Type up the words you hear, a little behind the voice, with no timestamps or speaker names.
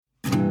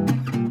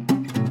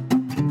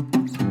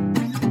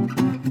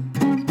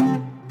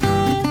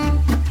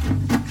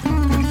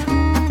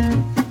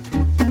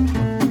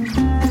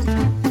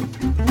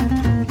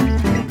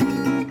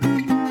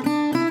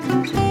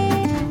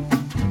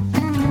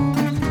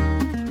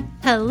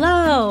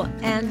Hello,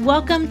 and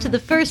welcome to the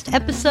first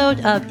episode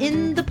of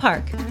In the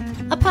Park,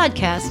 a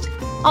podcast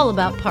all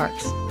about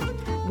parks.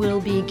 We'll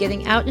be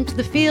getting out into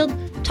the field,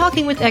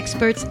 talking with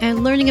experts,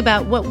 and learning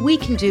about what we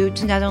can do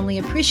to not only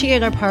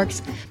appreciate our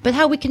parks, but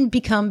how we can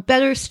become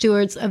better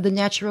stewards of the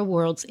natural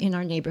worlds in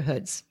our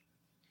neighborhoods.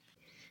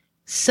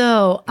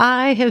 So,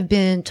 I have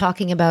been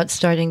talking about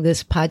starting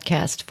this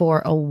podcast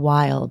for a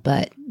while,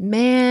 but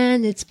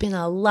man, it's been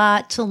a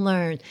lot to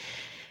learn.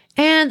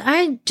 And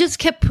I just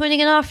kept putting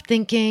it off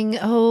thinking,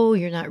 oh,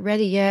 you're not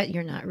ready yet.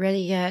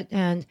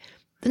 And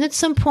then at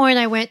some point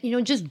I went,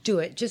 just do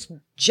it. Just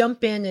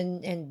jump in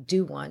and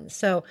do one.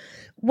 So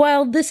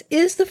while this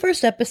is the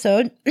first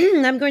episode,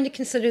 I'm going to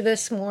consider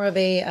this more of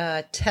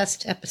a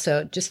test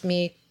episode. Just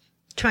me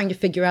trying to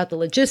figure out the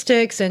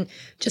logistics and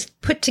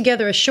just put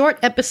together a short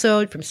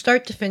episode from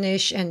start to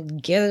finish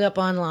and get it up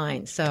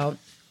online. So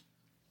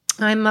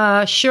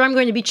I'm sure I'm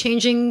going to be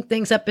changing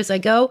things up as I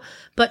go.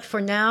 But for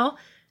now,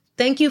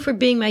 thank you for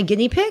being my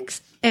guinea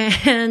pigs,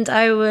 and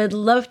I would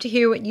love to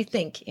hear what you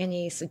think,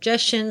 any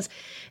suggestions,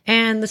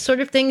 and the sort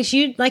of things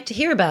you'd like to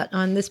hear about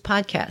on this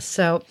podcast.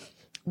 So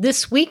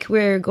this week,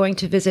 we're going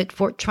to visit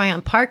Fort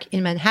Tryon Park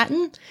in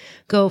Manhattan,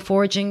 go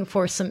foraging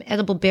for some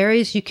edible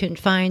berries you can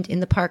find in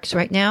the parks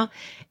right now,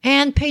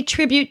 and pay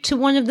tribute to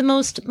one of the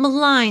most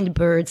maligned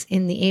birds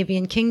in the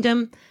avian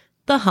kingdom,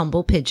 the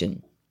humble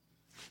pigeon.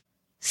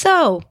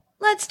 So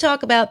let's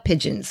talk about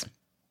pigeons.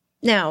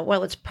 Now,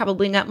 while it's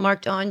probably not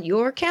marked on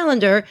your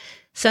calendar,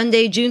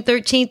 Sunday, June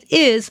 13th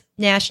is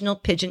National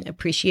Pigeon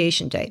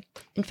Appreciation Day.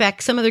 In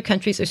fact, some other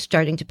countries are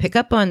starting to pick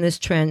up on this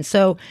trend,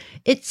 so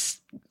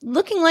it's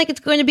looking like it's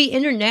going to be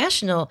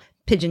International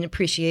Pigeon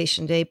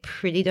Appreciation Day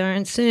pretty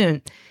darn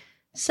soon.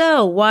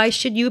 So, why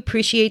should you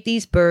appreciate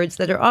these birds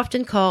that are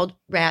often called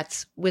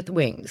rats with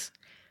wings?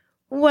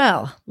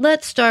 Well,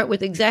 let's start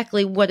with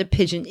exactly what a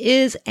pigeon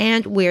is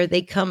and where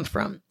they come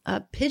from.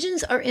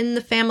 Pigeons are in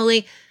the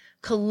family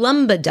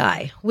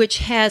Columbidae, which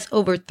has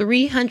over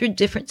 300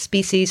 different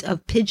species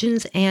of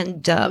pigeons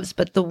and doves.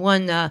 But the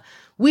one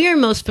we are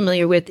most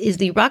familiar with is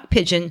the rock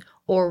pigeon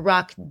or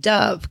rock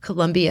dove,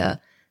 Columbia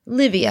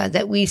livia,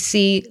 that we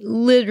see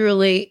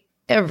literally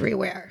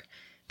everywhere,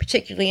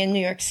 particularly in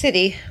New York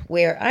City,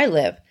 where I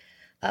live.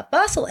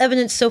 Fossil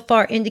evidence so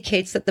far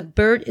indicates that the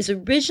bird is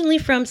originally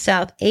from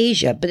South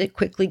Asia, but it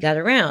quickly got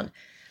around.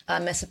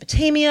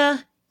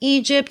 Mesopotamia,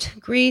 Egypt,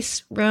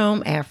 Greece,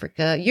 Rome,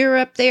 Africa,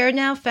 Europe, they are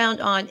now found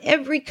on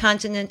every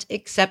continent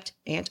except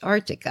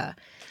Antarctica.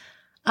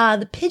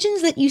 The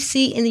pigeons that you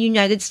see in the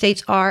United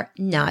States are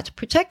not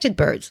protected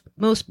birds.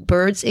 Most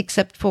birds,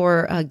 except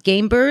for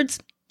game birds,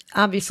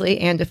 obviously,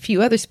 and a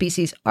few other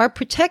species, are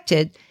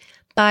protected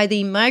by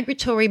the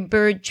Migratory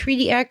Bird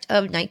Treaty Act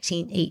of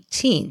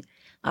 1918.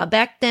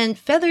 Back then,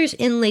 feathers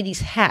in ladies'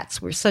 hats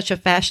were such a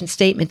fashion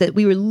statement that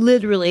we were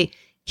literally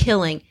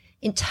killing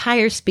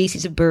entire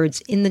species of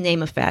birds in the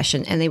name of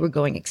fashion, and they were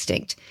going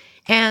extinct.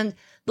 And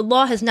the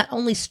law has not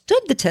only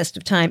stood the test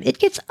of time, it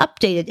gets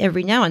updated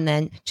every now and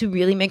then to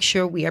really make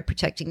sure we are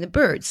protecting the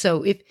birds.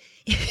 So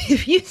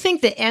if you think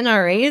the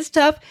NRA is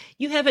tough,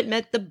 you haven't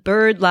met the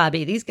bird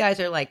lobby. These guys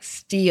are like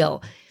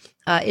steel.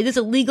 It is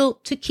illegal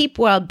to keep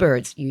wild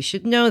birds. You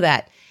should know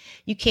that.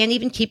 You can't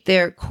even keep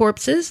their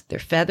corpses, their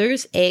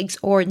feathers, eggs,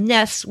 or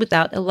nests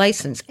without a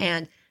license.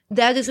 And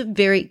that is a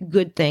very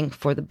good thing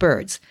for the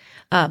birds.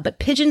 But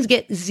pigeons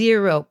get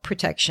zero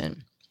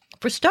protection.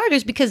 For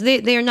starters, because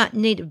they are not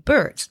native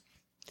birds.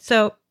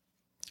 So,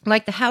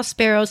 like the house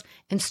sparrows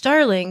and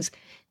starlings,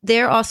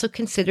 they're also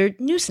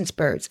considered nuisance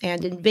birds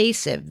and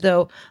invasive,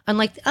 though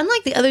unlike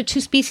the other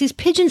two species,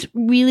 pigeons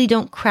really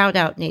don't crowd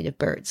out native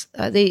birds.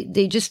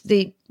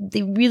 They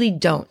really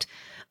don't.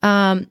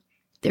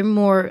 They're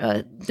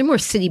more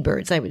city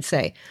birds, I would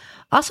say.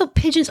 Also,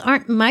 pigeons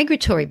aren't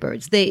migratory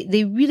birds.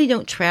 They really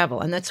don't travel,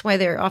 and that's why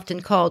they're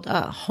often called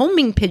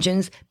homing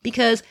pigeons,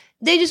 because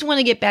they just want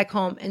to get back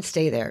home and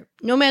stay there,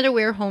 no matter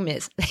where home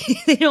is.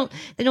 They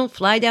don't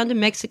fly down to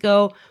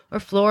Mexico or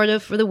Florida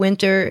for the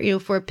winter.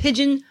 For a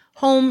pigeon,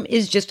 home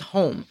is just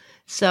home.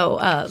 So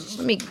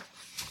let me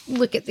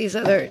look at these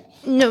other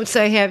notes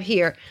I have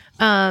here.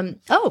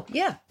 Oh,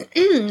 yeah,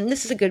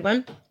 this is a good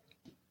one.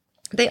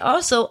 They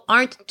also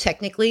aren't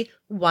technically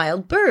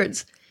wild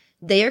birds.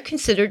 They are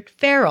considered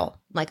feral,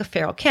 like a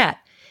feral cat,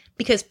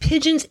 because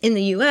pigeons in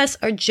the U.S.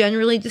 are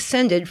generally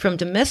descended from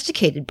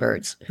domesticated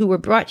birds who were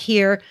brought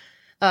here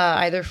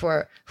either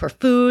for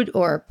food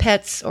or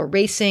pets or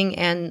racing.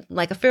 And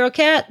like a feral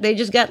cat, they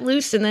just got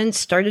loose and then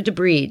started to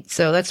breed.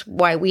 So that's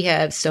why we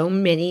have so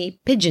many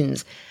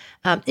pigeons.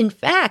 In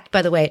fact,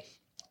 by the way,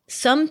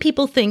 some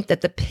people think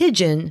that the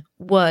pigeon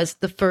was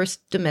the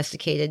first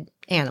domesticated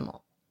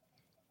animal.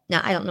 Now,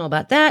 I don't know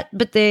about that,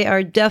 but they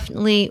are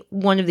definitely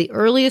one of the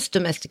earliest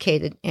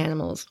domesticated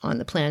animals on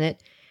the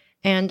planet.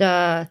 And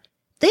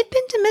they've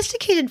been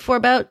domesticated for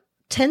about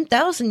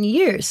 10,000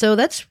 years. So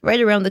that's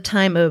right around the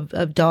time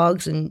of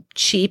dogs and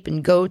sheep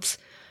and goats.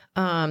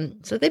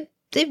 So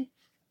they've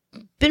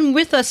been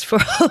with us for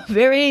a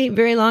very,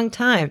 very long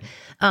time.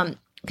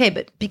 Okay,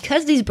 but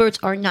because these birds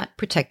are not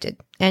protected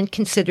and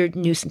considered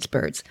nuisance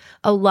birds,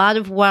 a lot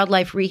of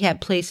wildlife rehab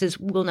places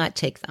will not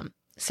take them,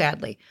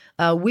 sadly.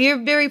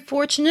 We're very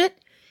fortunate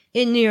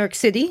in New York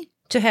City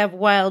to have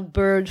Wild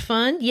Bird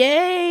Fund.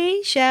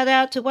 Yay! Shout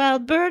out to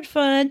Wild Bird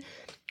Fund,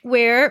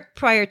 where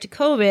prior to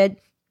COVID,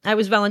 I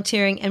was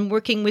volunteering and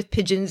working with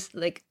pigeons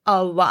like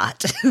a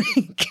lot,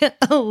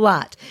 a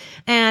lot.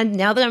 And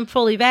now that I'm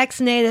fully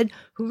vaccinated,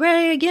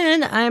 hooray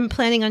again, I'm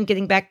planning on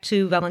getting back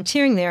to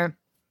volunteering there.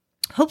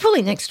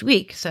 Hopefully next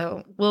week.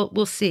 So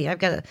we'll see. I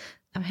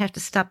have to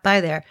stop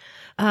by there.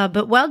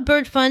 But Wild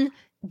Bird Fund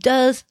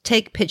does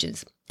take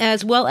pigeons,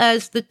 as well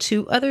as the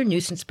two other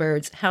nuisance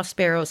birds, house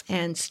sparrows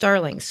and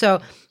starlings.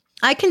 So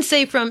I can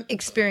say from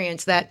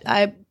experience that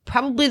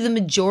probably the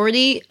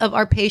majority of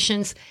our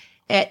patients,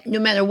 at no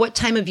matter what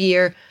time of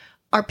year,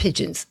 are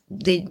pigeons.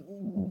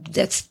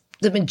 That's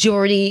the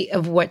majority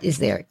of what is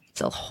there.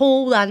 It's a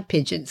whole lot of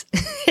pigeons.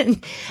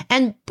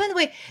 and by the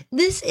way,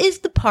 this is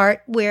the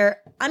part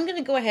where I'm going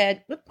to go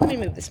ahead. Let me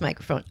move this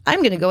microphone. I'm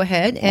going to go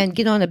ahead and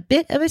get on a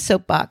bit of a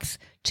soapbox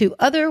to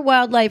other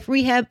wildlife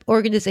rehab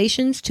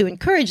organizations to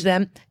encourage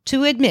them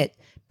to admit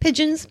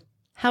pigeons,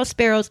 house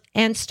sparrows,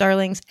 and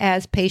starlings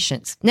as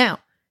patients. Now,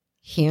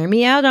 hear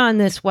me out on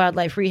this,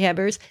 wildlife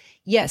rehabbers.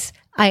 Yes,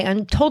 I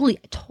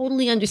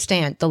totally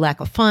understand the lack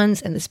of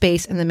funds and the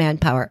space and the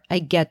manpower. I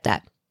get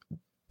that.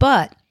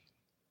 But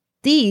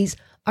these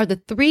are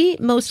the three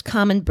most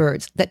common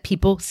birds that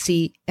people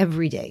see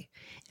every day.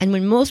 And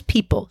when most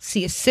people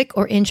see a sick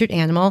or injured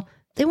animal,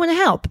 they want to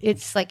help.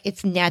 It's like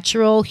it's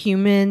natural,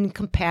 human,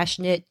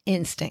 compassionate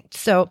instinct.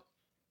 So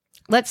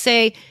let's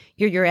say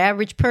you're your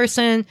average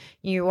person,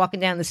 you're walking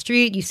down the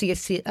street, you see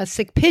a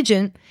sick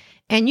pigeon,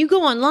 and you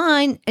go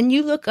online and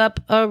you look up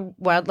a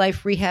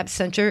wildlife rehab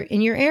center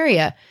in your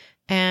area,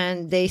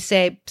 and they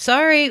say,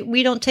 sorry,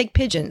 we don't take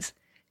pigeons.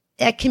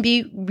 That can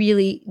be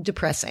really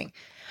depressing.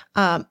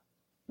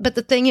 But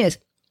the thing is,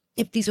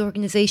 if these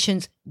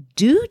organizations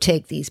do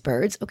take these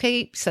birds,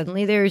 okay,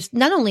 suddenly there's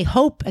not only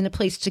hope and a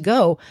place to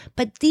go,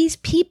 but these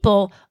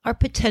people are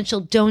potential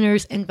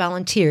donors and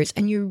volunteers,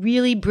 and you're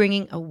really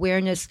bringing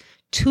awareness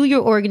to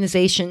your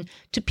organization,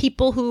 to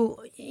people who,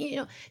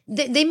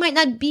 they might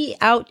not be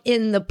out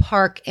in the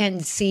park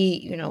and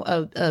see,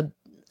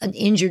 an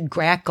injured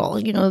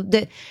grackle.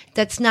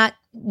 That's not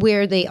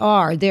where they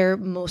are. They're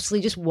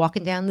mostly just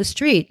walking down the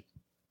street.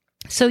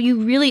 So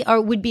you really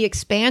would be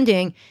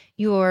expanding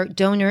your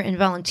donor and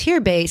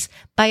volunteer base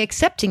by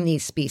accepting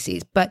these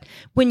species. But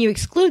when you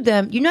exclude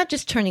them, you're not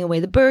just turning away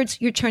the birds,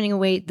 you're turning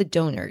away the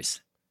donors.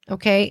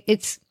 Okay?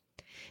 It's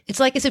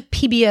like as if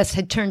PBS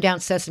had turned down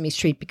Sesame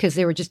Street because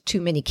there were just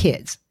too many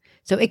kids.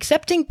 So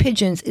accepting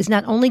pigeons is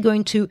not only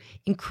going to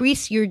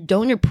increase your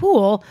donor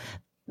pool,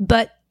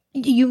 but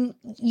you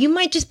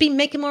might just be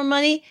making more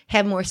money,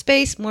 have more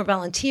space, more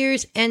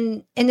volunteers,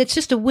 and it's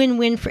just a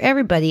win-win for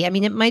everybody. I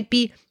mean, it might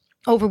be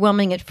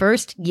overwhelming at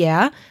first,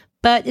 yeah,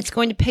 but it's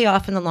going to pay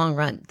off in the long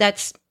run.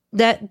 That's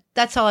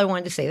all I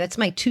wanted to say. That's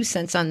my 2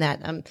 cents on that.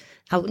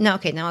 Now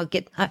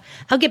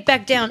I'll get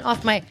back down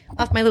off my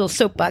little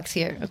soapbox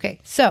here. Okay,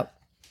 so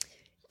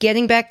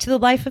getting back to the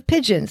life of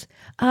pigeons.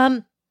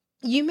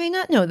 You may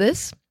not know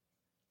this,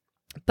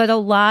 but a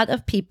lot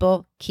of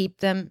people keep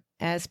them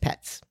as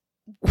pets.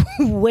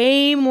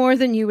 Way more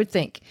than you would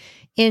think.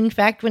 In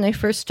fact, when I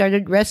first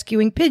started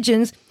rescuing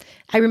pigeons,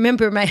 I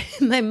remember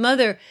my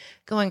mother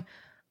going,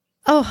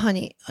 "Oh,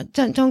 honey,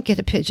 don't get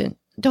a pigeon.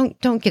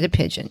 Don't get a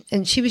pigeon."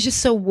 And she was just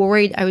so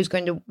worried I was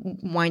going to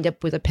wind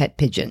up with a pet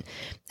pigeon.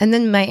 And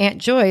then my Aunt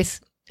Joyce,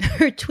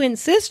 her twin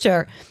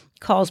sister,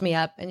 calls me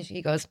up and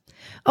she goes,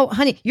 "Oh,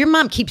 honey, your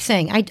mom keeps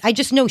saying, I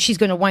just know she's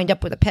going to wind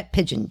up with a pet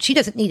pigeon. She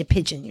doesn't need a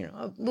pigeon."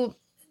 Well,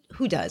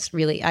 who does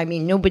really? I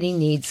mean, nobody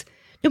needs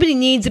a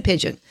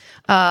pigeon.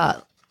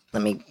 What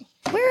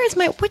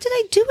did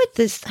I do with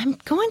this? I'm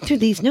going through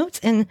these notes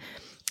and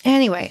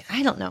anyway,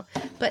 I don't know.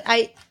 But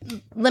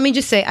let me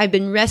just say, I've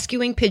been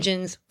rescuing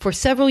pigeons for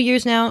several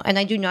years now, and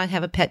I do not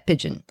have a pet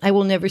pigeon. I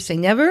will never say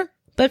never,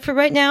 but for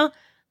right now,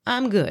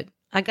 I'm good.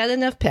 I got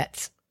enough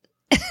pets.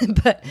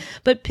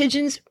 But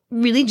pigeons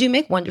really do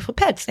make wonderful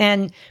pets,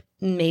 and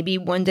maybe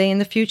one day in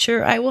the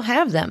future I will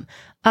have them.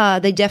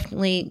 They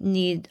definitely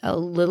need a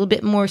little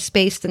bit more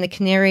space than a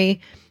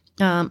canary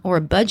or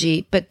a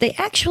budgie, but they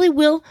actually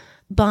will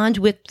bond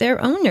with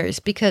their owners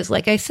because,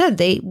 like I said,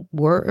 they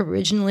were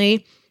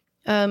originally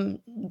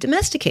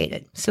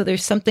domesticated. So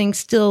there's something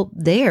still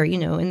there,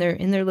 in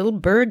their little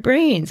bird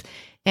brains.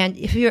 And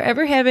if you're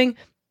ever having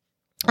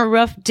a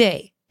rough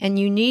day and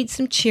you need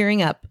some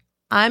cheering up,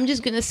 I'm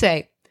just going to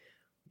say,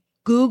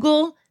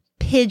 Google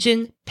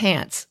pigeon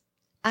pants.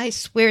 I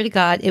swear to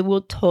God, it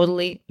will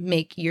totally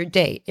make your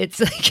day. It's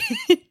like,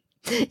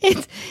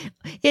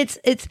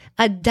 it's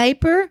a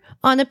diaper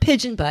on a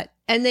pigeon butt,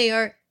 and they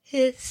are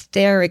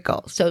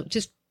hysterical. So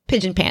just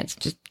pigeon pants.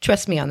 Just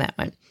trust me on that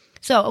one.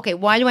 So, okay,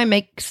 why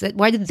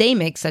did they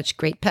make such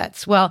great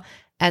pets? Well,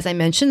 as I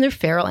mentioned, they're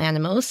feral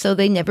animals, so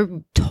they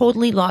never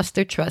totally lost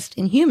their trust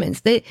in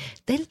humans. They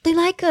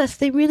like us.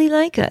 They really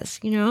like us,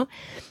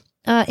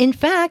 In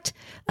fact,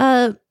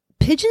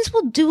 pigeons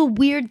will do a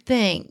weird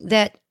thing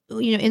that,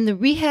 in the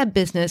rehab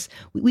business,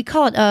 we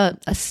call it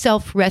a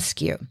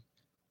self-rescue.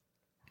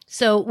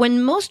 So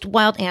when most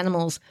wild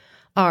animals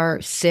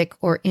are sick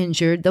or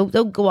injured,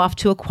 they'll go off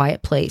to a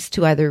quiet place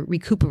to either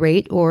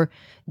recuperate or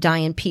die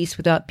in peace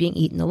without being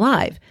eaten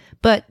alive.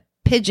 But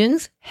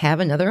pigeons have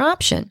another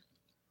option.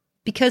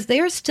 Because they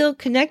are still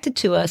connected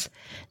to us,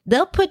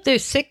 they'll put their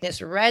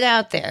sickness right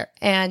out there.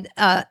 And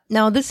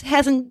now this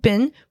hasn't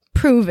been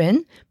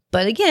proven,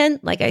 but again,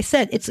 like I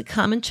said, it's a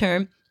common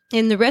term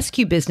in the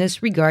rescue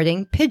business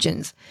regarding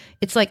pigeons.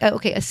 It's like,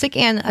 okay, a sick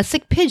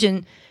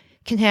pigeon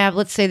can have,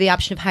 let's say, the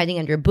option of hiding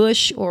under a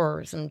bush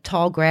or some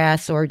tall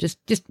grass or just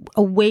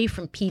away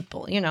from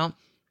people,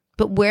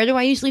 But where do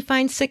I usually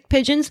find sick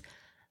pigeons?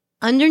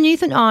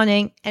 Underneath an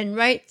awning and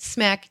right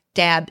smack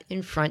dab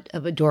in front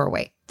of a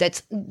doorway.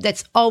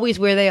 That's always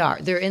where they are.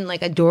 They're in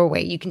like a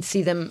doorway. You can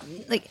see them.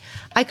 Like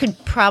I could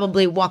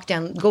probably walk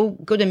down, go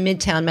to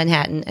Midtown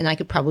Manhattan, and I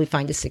could probably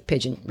find a sick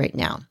pigeon right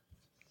now.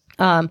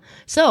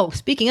 So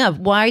speaking of,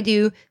 why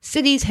do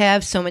cities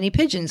have so many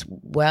pigeons?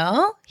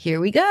 Well, here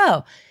we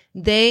go.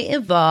 They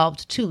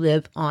evolved to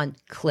live on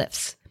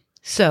cliffs.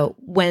 So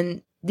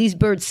when these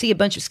birds see a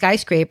bunch of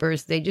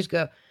skyscrapers, they just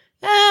go,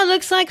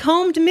 looks like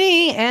home to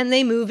me. And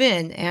they move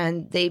in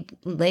and they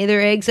lay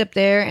their eggs up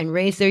there and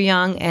raise their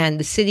young. And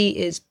the city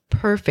is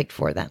perfect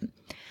for them.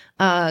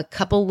 A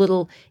couple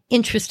little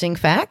interesting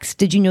facts.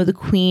 Did you know the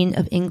Queen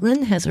of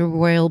England has a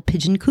royal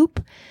pigeon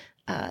coop?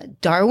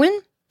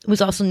 Darwin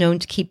was also known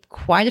to keep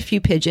quite a few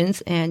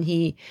pigeons, and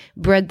he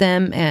bred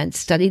them and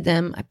studied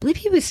them. I believe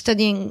he was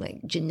studying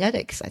like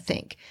genetics, I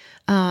think.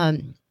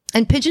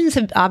 And pigeons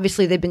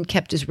they've been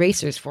kept as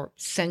racers for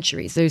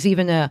centuries. There's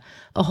even a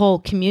whole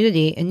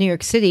community in New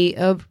York City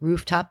of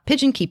rooftop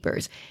pigeon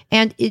keepers.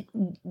 And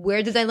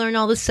where did I learn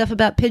all this stuff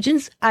about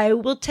pigeons? I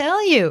will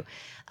tell you.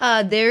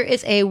 There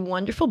is a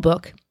wonderful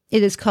book.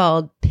 It is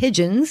called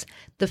Pigeons,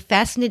 The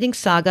Fascinating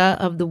Saga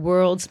of the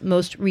World's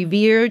Most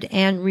Revered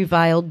and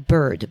Reviled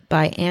Bird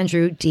by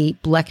Andrew D.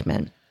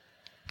 Bleckman.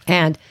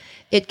 And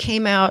it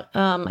came out,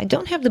 I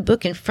don't have the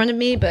book in front of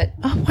me, but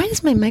why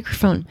does my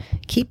microphone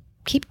keep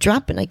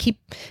dropping? I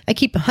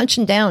keep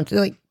hunching down to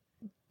like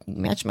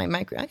match my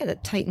microphone. I got to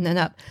tighten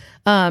that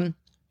up.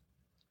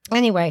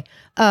 Anyway,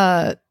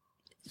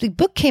 the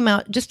book came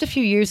out just a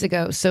few years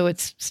ago, so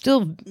it's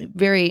still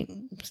very,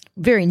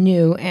 very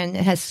new, and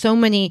it has so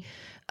many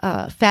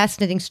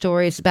fascinating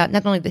stories about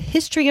not only the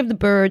history of the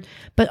bird,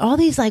 but all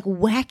these like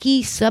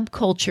wacky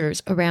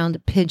subcultures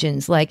around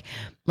pigeons, like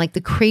the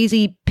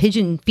crazy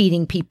pigeon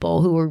feeding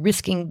people who are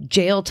risking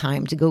jail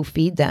time to go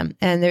feed them.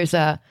 And there's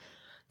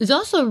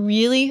also a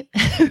really,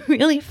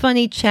 really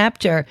funny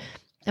chapter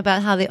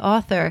about how the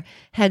author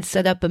had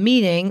set up a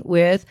meeting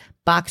with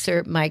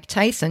boxer Mike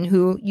Tyson,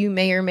 who you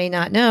may or may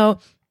not know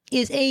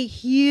is a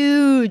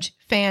huge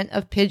fan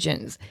of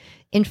pigeons.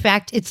 In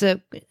fact, it's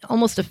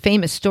almost a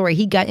famous story.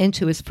 He got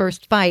into his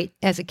first fight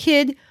as a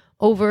kid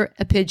over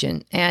a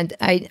pigeon. And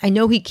I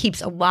know he keeps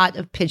a lot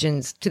of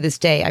pigeons to this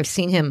day. I've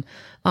seen him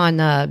on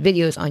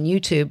videos on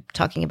YouTube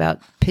talking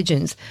about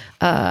pigeons.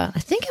 I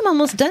think I'm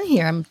almost done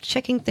here. I'm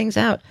checking things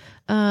out.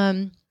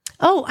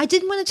 I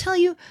did want to tell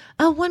you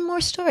one more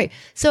story.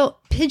 So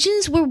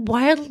pigeons were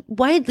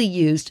widely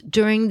used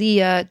during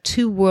the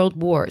 2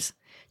 world wars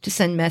to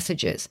send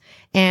messages.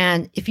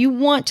 And if you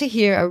want to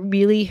hear a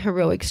really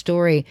heroic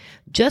story,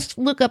 just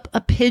look up a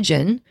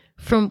pigeon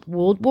from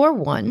World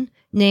War I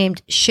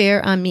named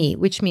Cher Ami,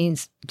 which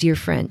means dear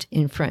friend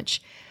in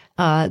French.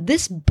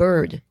 This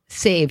bird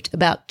saved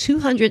about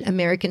 200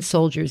 American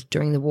soldiers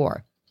during the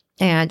war.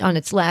 And on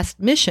its last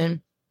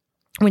mission,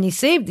 when he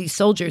saved these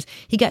soldiers,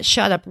 he got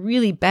shot up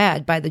really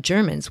bad by the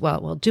Germans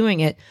while doing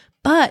it.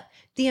 But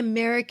the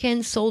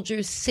American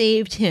soldiers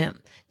saved him.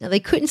 Now, they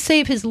couldn't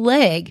save his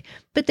leg,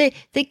 but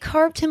they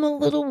carved him a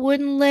little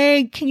wooden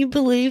leg. Can you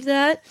believe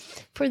that?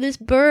 For this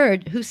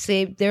bird who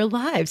saved their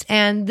lives.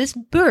 And this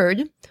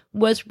bird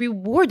was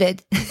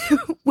rewarded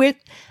with,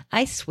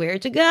 I swear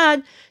to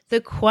God, the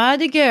Croix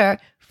de Guerre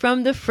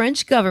from the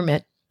French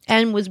government,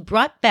 and was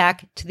brought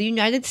back to the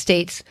United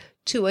States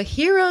to a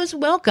hero's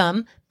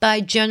welcome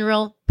by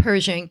General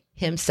Pershing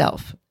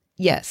himself.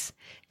 Yes.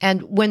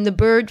 And when the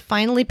bird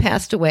finally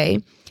passed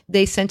away,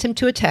 they sent him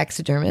to a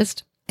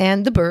taxidermist,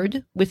 and the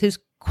bird with his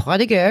Croix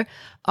de Guerre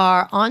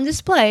are on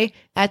display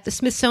at the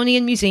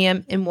Smithsonian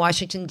Museum in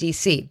Washington,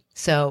 D.C.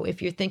 So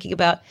if you're thinking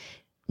about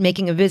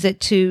making a visit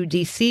to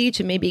D.C.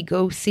 to maybe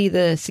go see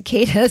the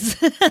cicadas,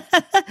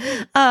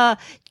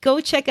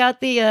 go check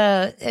out the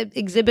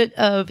exhibit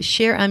of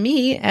Cher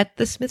Ami at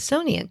the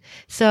Smithsonian.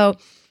 So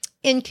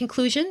in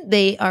conclusion,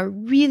 they are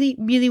really,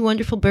 really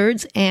wonderful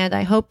birds, and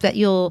I hope that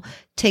you'll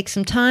take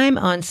some time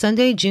on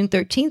Sunday, June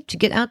 13th, to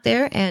get out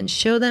there and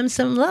show them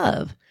some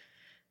love.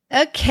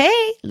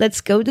 Okay,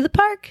 let's go to the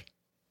park.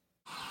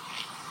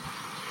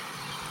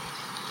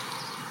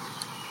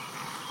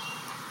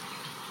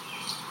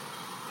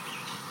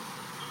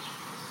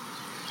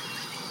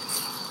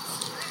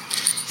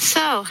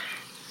 So,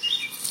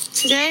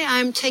 today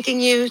I'm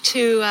taking you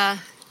to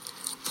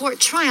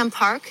Fort Tryon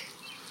Park,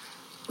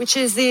 which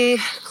is the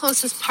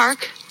closest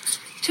park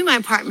to my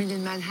apartment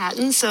in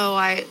Manhattan, so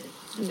I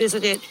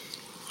visit it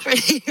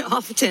pretty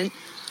often.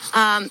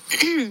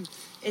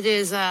 It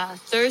is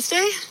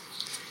Thursday,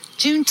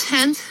 June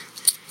 10th.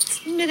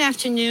 It's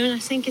mid-afternoon. I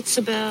think it's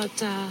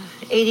about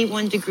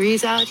 81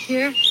 degrees out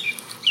here.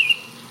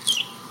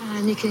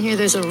 And you can hear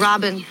there's a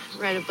robin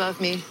right above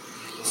me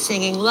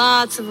singing.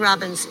 Lots of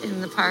robins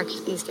in the park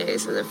these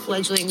days. So their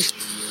fledglings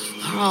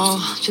are all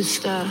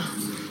just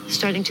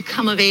starting to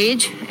come of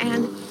age.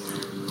 And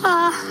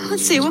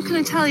let's see, what can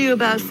I tell you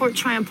about Fort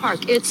Tryon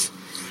Park? It's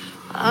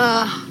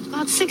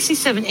about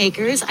 67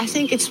 acres. I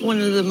think it's one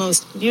of the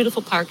most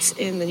beautiful parks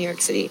in the New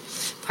York City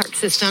park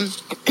system.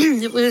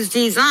 It was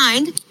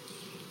designed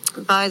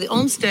by the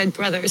Olmsted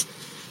brothers,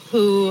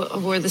 who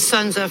were the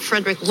sons of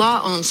Frederick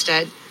Law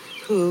Olmsted,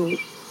 who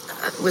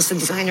was the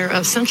designer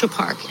of Central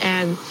Park.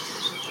 And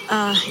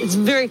it's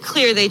very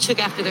clear they took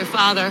after their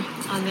father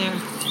on their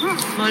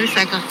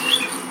motorcycle.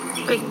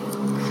 Very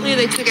clear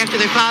they took after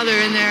their father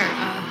in their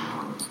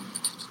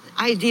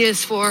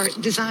ideas for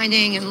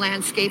designing and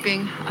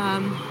landscaping.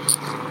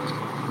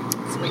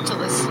 Let's wait till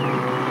this.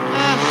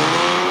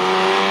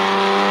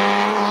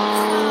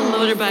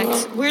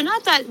 Motorbikes. We're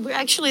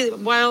actually,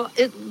 while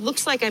it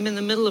looks like I'm in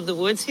the middle of the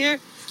woods here,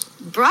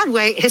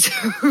 Broadway is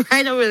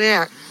right over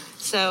there.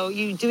 So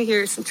you do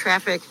hear some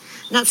traffic,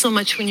 not so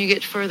much when you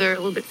get a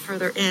little bit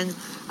further in.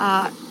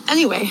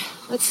 Anyway,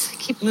 let's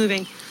keep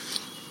moving.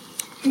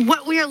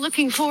 What we are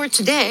looking for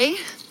today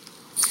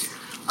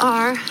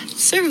are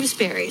service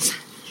berries.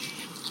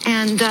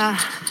 And,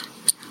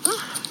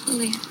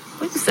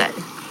 what is that?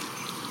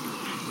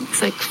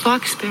 Looks like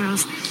fox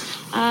sparrows.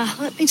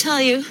 Let me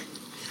tell you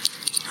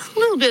a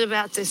little bit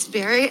about this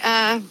berry.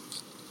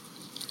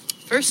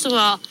 First of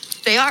all,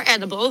 they are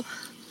edible.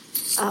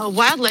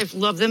 Wildlife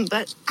love them,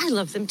 but I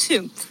love them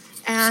too.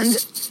 And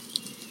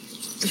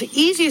the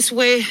easiest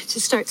way to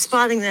start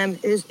spotting them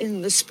is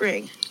in the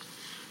spring.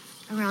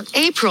 Around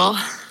April,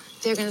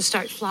 they're going to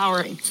start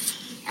flowering.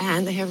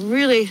 And they have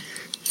really,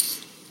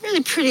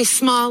 really pretty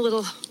small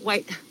little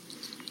white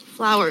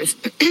flowers.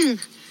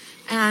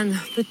 And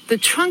the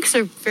trunks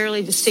are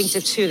fairly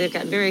distinctive too. They've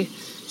got very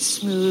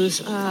smooth,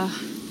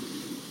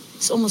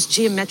 it's almost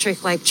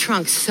geometric-like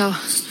trunks. So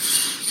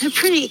they're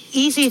pretty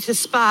easy to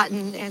spot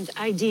and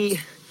ID.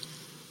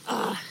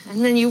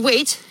 And then you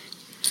wait,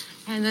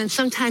 and then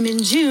sometime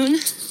in June,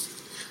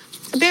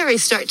 the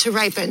berries start to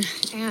ripen.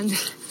 And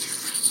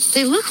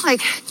they look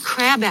like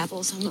crab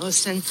apples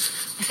almost. And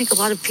I think a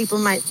lot of people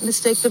might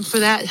mistake them for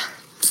that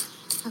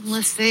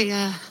unless they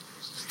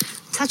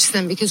touch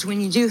them, because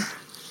when you do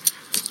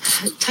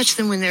touch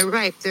them when they're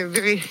ripe, they're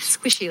very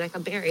squishy like a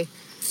berry.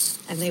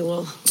 And they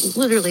will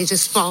literally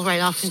just fall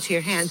right off into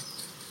your hand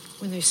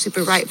when they're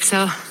super ripe.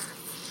 So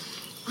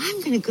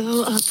I'm going to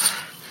go up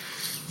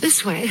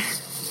this way,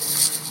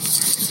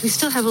 because we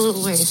still have a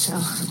little way.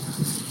 So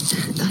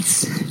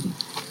let's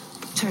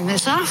turn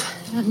this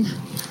off and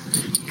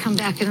come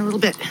back in a little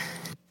bit.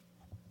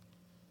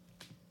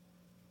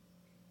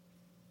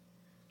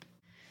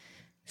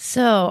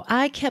 So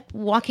I kept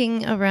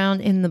walking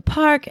around in the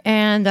park,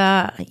 and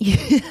I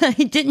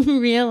didn't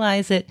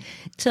realize it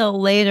till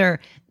later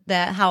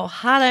that how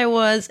hot I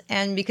was,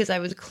 and because I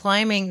was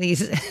climbing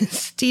these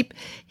steep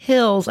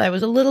hills, I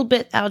was a little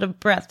bit out of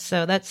breath.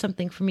 So that's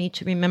something for me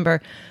to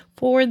remember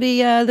for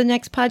the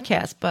next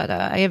podcast. But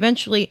I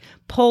eventually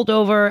pulled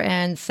over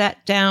and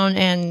sat down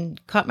and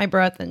caught my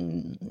breath,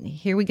 and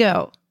here we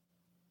go.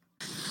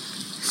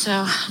 So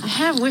I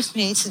have with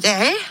me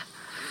today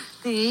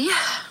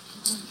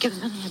give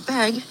it in my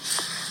bag,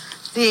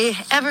 the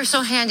ever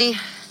so handy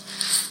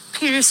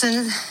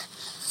Peterson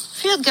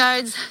Field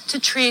Guides to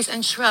Trees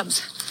and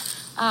Shrubs.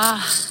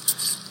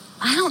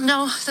 I don't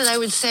know that I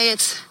would say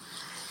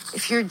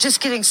if you're just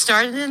getting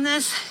started in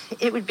this,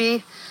 it would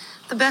be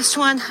the best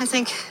one. I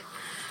think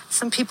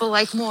some people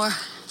like more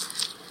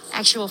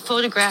actual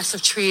photographs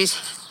of trees.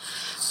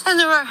 And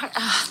there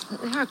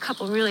are a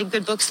couple really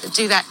good books that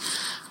do that.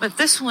 But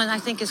this one, I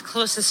think, is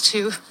closest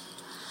to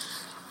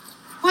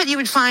what you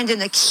would find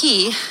in a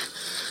key.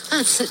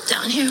 Let's sit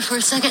down here for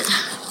a second.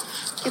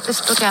 Get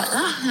this book out.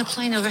 Oh, a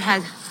plane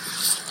overhead.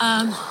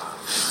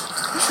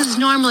 This is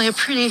normally a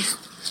pretty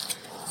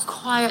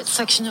quiet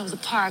section of the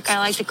park. I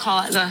like to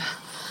call it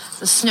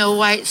the Snow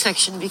White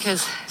section,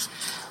 because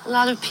a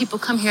lot of people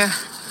come here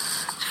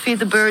to feed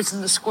the birds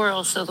and the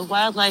squirrels, so the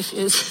wildlife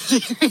is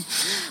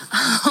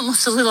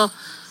almost a little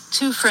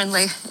too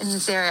friendly in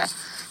this area.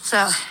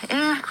 So,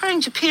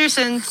 according to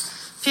Peterson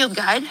Field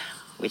Guide,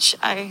 which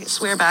I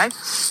swear by,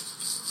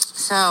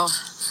 so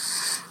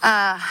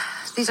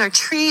these are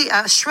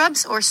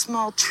shrubs or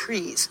small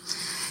trees,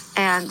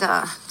 and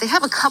they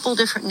have a couple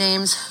different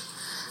names.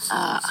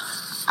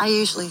 I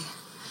usually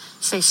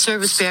say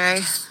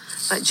serviceberry,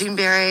 but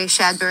Juneberry,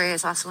 shadberry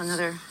is also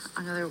another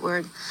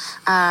word.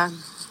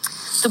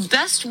 The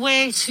best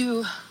way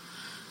to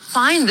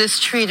find this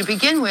tree to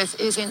begin with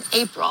is in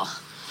April,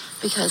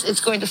 because it's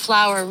going to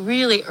flower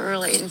really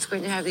early, and it's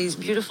going to have these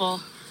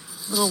beautiful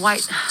little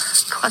white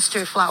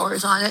clustered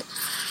flowers on it.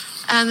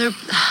 And they're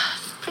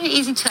pretty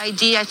easy to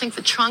ID. I think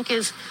the trunk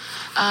is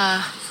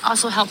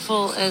Also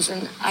helpful as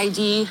an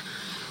ID.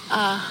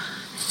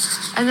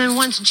 And then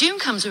once June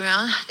comes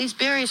around, these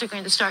berries are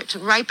going to start to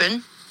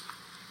ripen,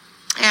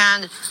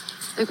 and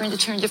they're going to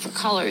turn different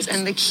colors.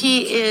 And the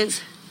key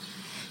is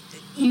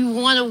you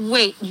want to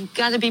wait. You've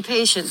got to be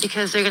patient,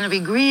 because they're going to be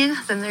green,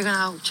 then they're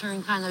going to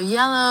turn kind of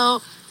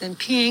yellow, then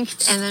pink,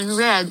 and then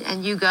red.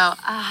 And you go,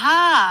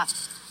 aha,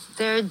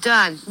 they're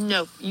done.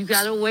 Nope, you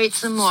got to wait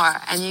some more.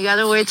 And you got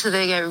to wait till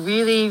they get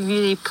really,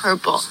 really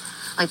purple,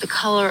 like the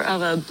color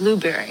of a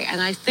blueberry.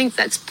 And I think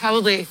that's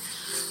probably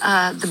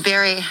the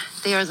berry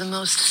they are the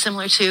most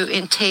similar to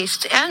in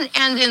taste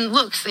and in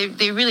looks.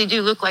 They really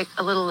do look like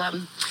a little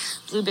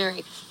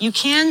blueberry. You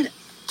can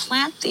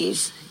plant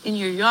these in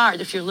your yard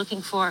if you're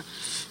looking for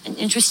an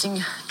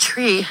interesting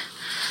tree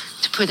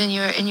to put in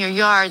your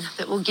yard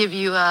that will give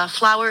you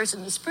flowers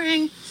in the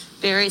spring,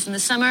 berries in the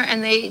summer,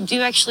 and they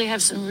do actually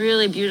have some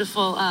really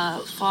beautiful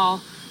fall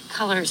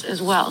colors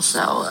as well.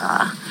 So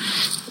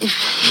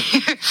if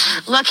you're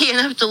lucky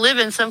enough to live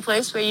in some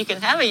place where you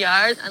can have a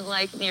yard,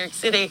 unlike New York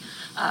City,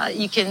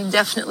 you can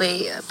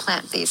definitely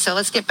plant these. So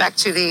let's get back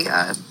to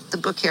the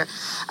book here.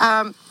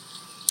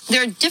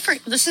 There are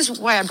different, this is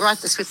why I brought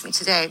this with me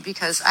today,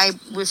 because I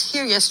was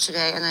here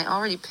yesterday and I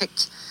already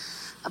picked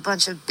a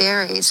bunch of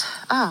berries.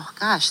 Oh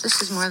gosh,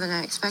 this is more than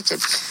I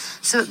expected.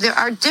 So there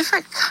are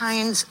different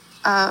kinds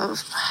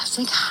of, I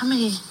think, how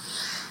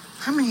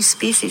many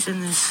species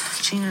in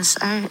this genus?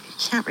 I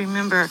can't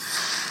remember.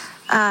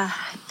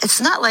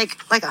 It's not like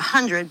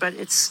 100, but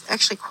it's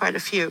actually quite a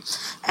few.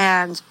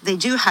 And they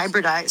do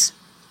hybridize.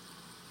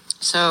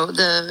 So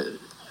the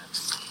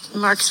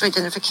marks of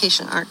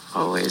identification aren't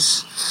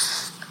always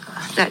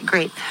that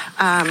great.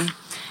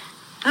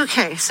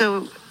 Okay,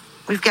 so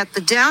we've got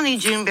the downy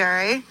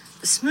Juneberry,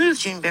 the smooth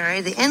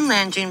Juneberry, the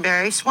inland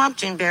Juneberry, swamp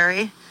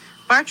Juneberry,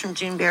 Bartram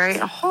Juneberry,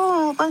 a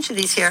whole bunch of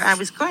these here. I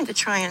was going to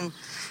try and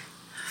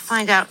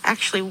find out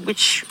actually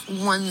which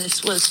one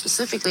this was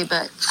specifically,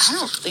 but I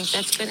don't think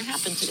that's going to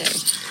happen today,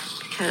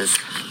 because,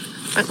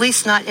 at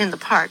least not in the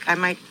park. I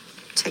might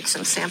take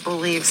some sample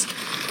leaves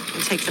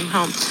and take them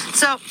home.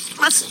 So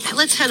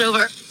let's head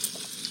over.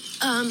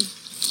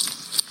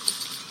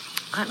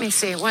 Let me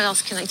see. What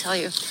else can I tell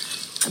you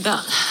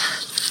about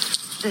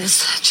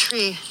this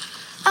tree?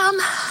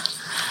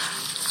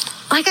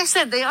 Like I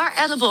said, they are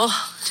edible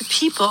for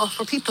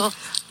people,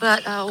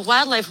 but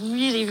wildlife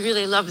really,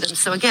 really love them.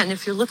 So again,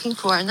 if you're looking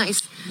for a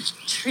nice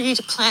tree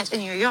to plant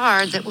in your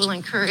yard that will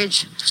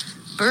encourage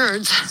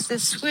birds,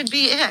 this would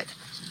be it.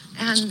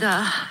 And,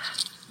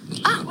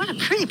 what a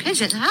pretty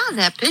pigeon.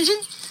 That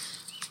pigeon.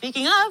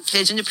 Speaking of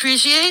Pigeon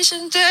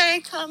Appreciation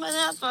Day coming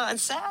up on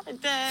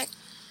Saturday.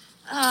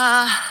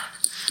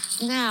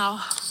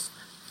 Now,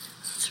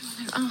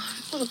 a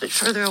little bit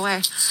further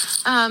away.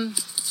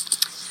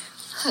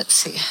 Let's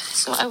see.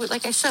 So I was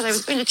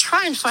going to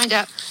try and find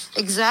out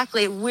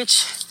exactly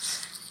which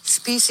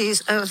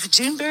species of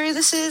Juneberry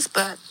this is,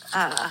 but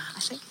I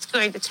think it's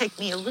going to take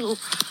me a little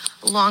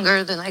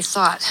longer than I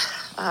thought.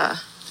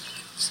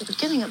 So we're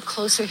getting up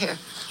closer here.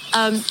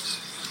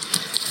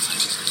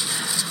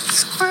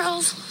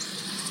 Squirrels.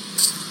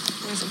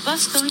 There's a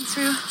bus going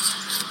through.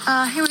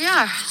 Here we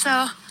are.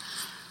 So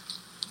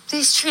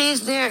these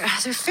trees, they're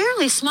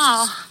fairly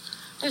small.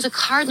 There's a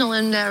cardinal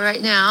in there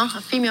right now,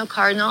 a female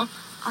cardinal.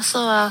 Also,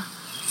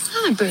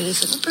 what bird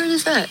is it? What bird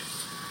is that?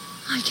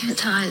 I can't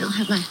tell. I don't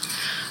have my...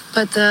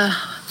 But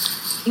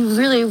you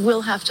really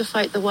will have to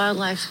fight the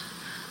wildlife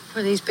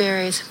for these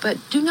berries. But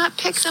do not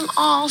pick them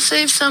all.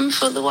 Save some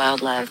for the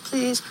wildlife,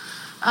 please.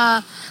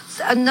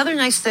 Another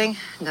nice thing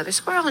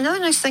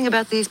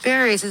about these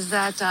berries is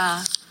that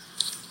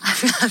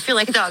I feel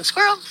like a dog.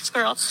 Squirrel.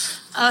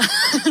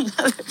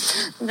 Another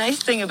nice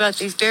thing about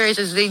these berries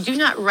is they do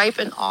not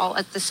ripen all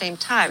at the same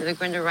time. They're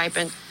going to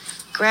ripen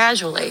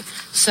gradually.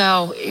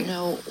 So,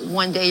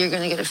 one day you're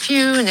going to get a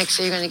few, next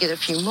day you're going to get a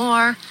few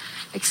more,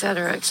 et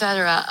cetera, et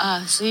cetera.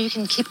 So you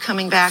can keep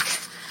coming back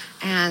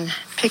and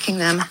picking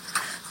them.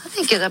 Let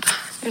me get up.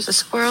 There's a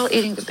squirrel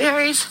eating the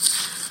berries.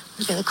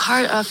 We've got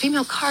a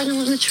female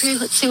cardinal in the tree.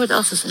 Let's see what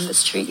else is in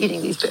this tree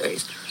eating these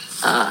berries.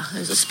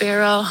 There's a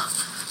sparrow.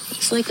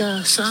 It's like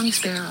a song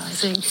sparrow, I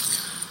think,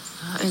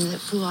 and it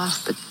flew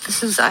off. But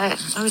I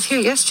was here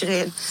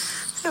yesterday, and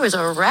there was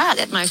a rat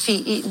at my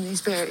feet eating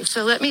these berries.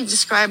 So let me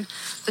describe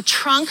the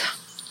trunk.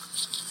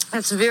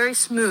 It's very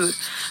smooth,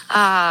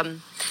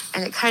 and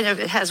it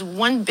has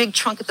one big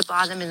trunk at the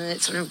bottom, and then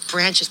it sort of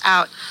branches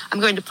out. I'm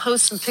going to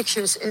post some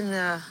pictures in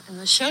the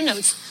show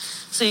notes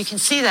so you can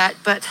see that.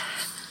 But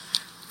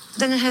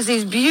then it has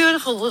these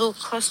beautiful little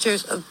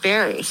clusters of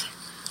berries.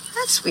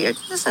 That's weird.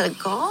 Is that a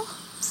gall?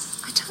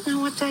 I don't know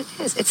what that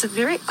is. It's a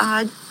very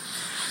odd...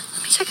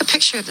 Let me take a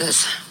picture of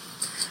this.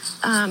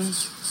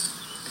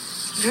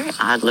 Very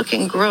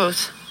odd-looking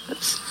growth.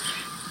 Oops.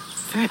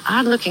 Very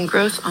odd-looking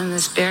growth on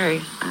this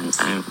berry, and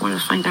I want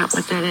to find out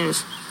what that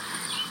is.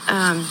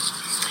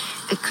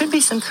 It could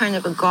be some kind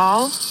of a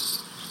gall.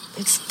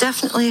 It's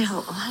definitely a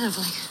lot of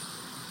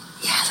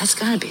that's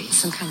got to be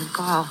some kind of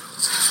gall.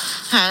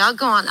 All right, I'll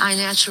go on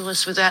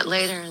iNaturalist with that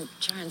later and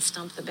try and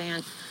stump the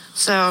band.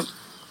 So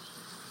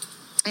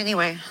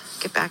Anyway,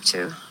 get back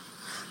to,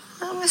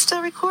 am I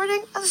still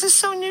recording? Oh, this is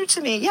so new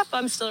to me. Yep,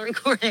 I'm still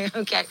recording.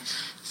 Okay.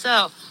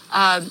 So,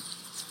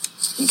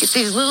 you get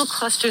these little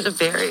clusters of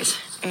berries.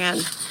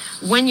 And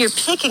when you're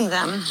picking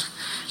them,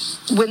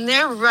 when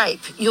they're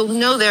ripe, you'll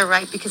know they're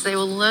ripe because they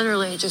will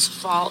literally just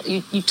fall.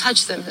 You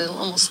touch them, they'll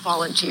almost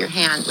fall into your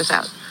hand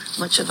without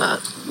much of a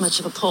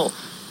pull.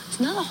 There's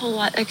not a whole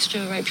lot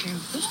extra ripe here.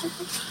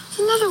 It's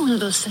another one of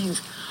those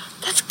things.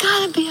 That's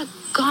gotta be a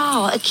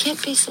gall. It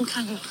can't be some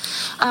kind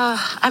of.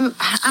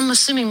 I'm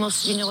assuming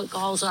most of you know what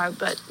galls are,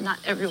 but not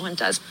everyone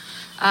does.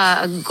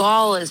 A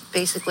gall is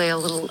basically a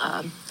little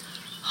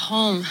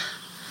home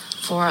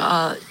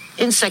for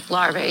insect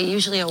larvae,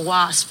 usually a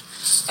wasp,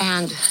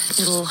 and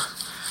it'll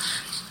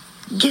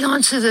get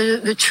onto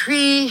the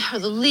tree or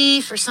the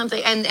leaf or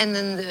something, and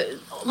then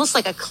almost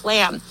like a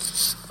clam,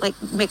 like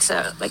makes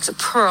a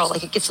pearl,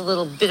 like it gets a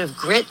little bit of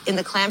grit in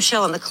the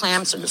clamshell, and the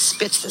clam sort of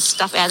spits the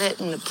stuff at it,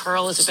 and the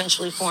pearl is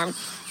eventually formed.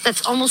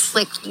 That's almost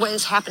like what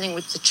is happening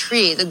with the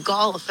tree. The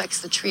gall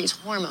affects the tree's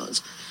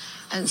hormones,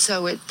 and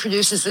so it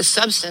produces this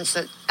substance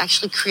that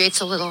actually creates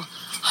a little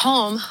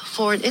home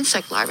for an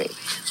insect larvae.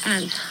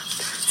 And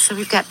so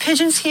we've got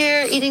pigeons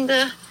here eating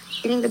the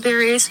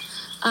berries.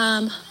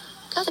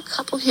 Got a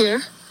couple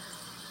here.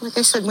 Like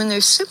I said, when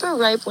they're super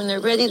ripe, when they're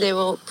ready, they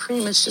will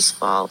pretty much just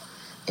fall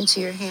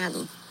into your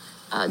hand.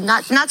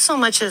 Not so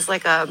much as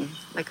like a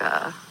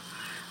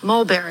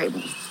mulberry,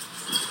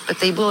 but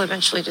they will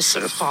eventually just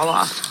sort of fall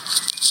off.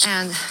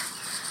 And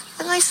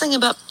the nice thing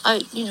about,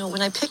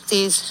 when I pick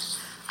these,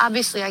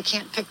 obviously I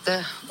can't pick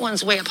the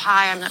ones way up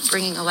high. I'm not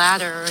bringing a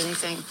ladder or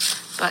anything,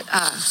 but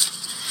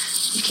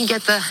you can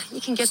get the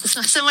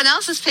someone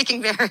else is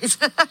picking berries.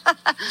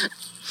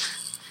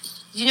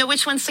 Do you know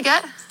which ones to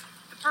get?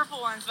 The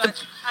purple ones,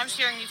 but I'm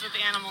sharing these with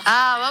the animals.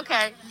 Oh,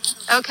 okay.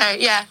 Okay,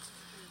 yeah.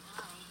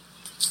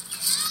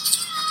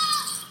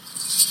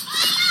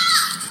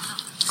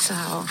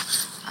 So,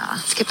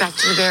 let's get back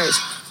to the berries.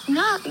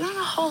 Not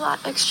a whole lot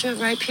extra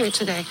ripe here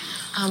today.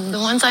 The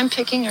ones I'm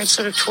picking are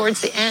sort of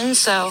towards the end,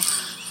 so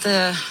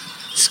the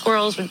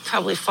squirrels would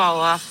probably fall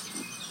off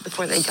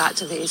before they got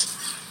to these.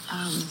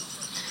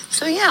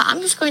 So yeah,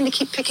 I'm just going to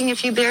keep picking a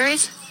few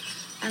berries,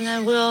 and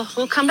then we'll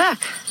come back.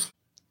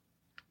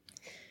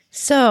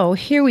 So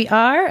here we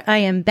are. I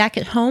am back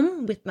at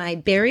home with my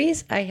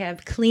berries. I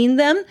have cleaned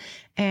them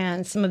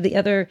and some of the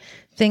other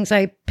things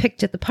I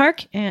picked at the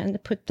park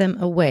and put them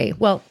away.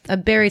 Well,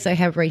 berries I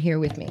have right here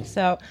with me.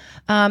 So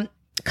a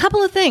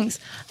couple of things.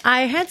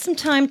 I had some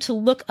time to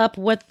look up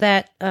what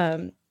that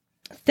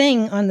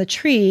thing on the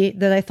tree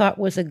that I thought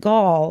was a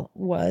gall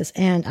was,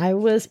 and I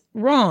was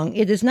wrong.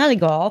 It is not a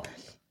gall.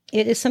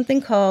 It is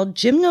something called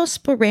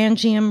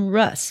Gymnosporangium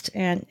rust,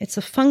 and it's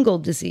a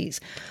fungal disease.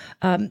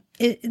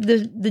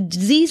 The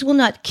disease will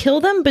not kill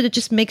them, but it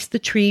just makes the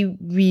tree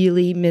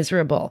really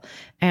miserable.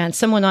 And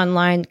someone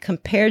online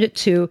compared it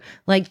to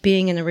like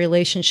being in a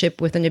relationship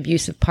with an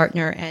abusive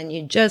partner, and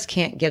you just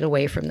can't get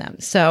away from them.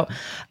 So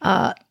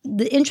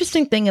the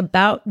interesting thing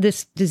about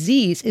this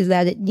disease is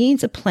that it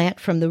needs a plant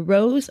from the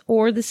rose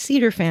or the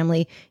cedar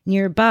family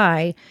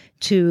nearby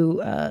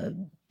to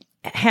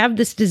have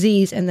this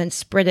disease and then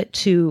spread it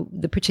to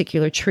the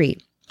particular tree.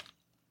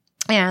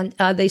 And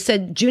they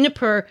said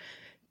juniper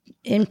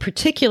in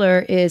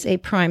particular is a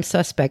prime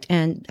suspect.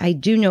 And I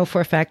do know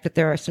for a fact that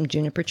there are some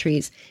juniper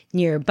trees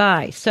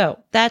nearby. So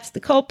that's the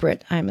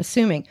culprit, I'm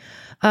assuming.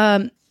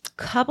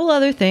 Couple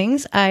other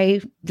things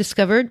I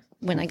discovered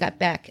when I got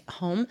back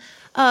home.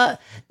 The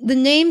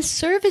name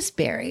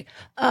serviceberry.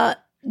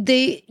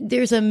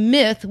 There's a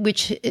myth,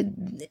 which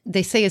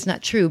they say is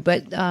not true,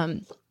 but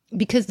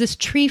because this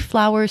tree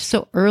flowers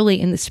so early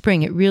in the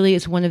spring, it really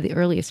is one of the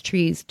earliest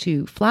trees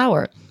to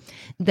flower,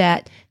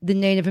 that the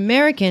Native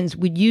Americans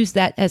would use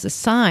that as a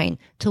sign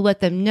to let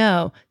them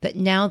know that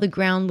now the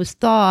ground was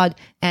thawed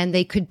and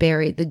they could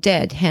bury the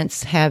dead,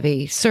 hence have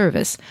a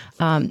service.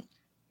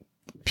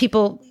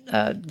 People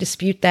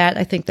dispute that.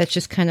 I think that's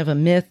just kind of a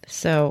myth.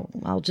 So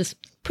I'll just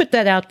put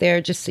that out there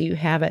just so you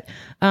have it.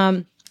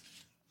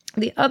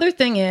 The other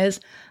thing is,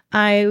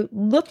 I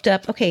looked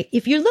up, okay,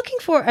 if you're looking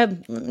for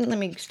let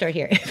me start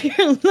here. If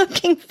you're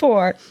looking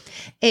for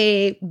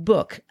a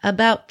book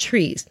about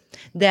trees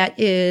that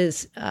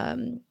is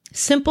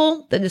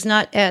simple, that is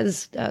not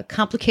as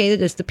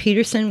complicated as the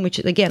Peterson, which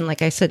is, again,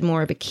 like I said,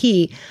 more of a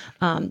key,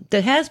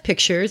 that has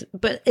pictures,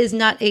 but is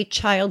not a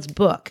child's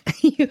book.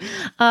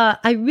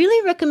 I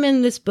really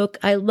recommend this book.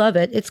 I love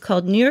it. It's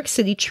called New York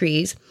City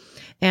Trees.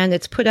 And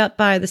it's put out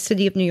by the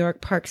City of New York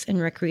Parks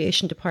and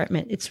Recreation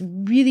Department. It's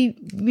really,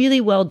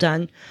 really well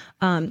done.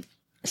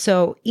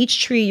 So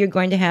each tree, you're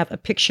going to have a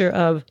picture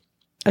of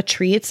a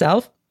tree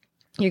itself.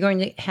 You're going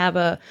to have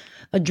a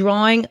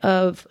drawing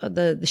of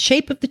the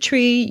shape of the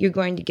tree. You're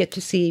going to get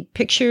to see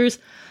pictures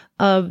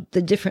of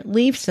the different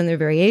leaves and their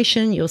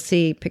variation. You'll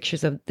see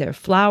pictures of their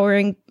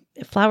flowers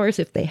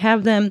if they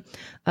have them,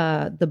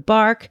 the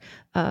bark,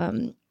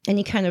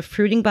 any kind of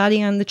fruiting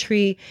body on the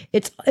tree.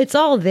 It's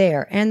all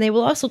there. And they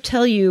will also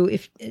tell you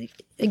if,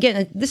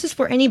 again, this is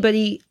for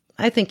anybody.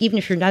 I think even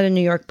if you're not in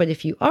New York, but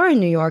if you are in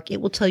New York,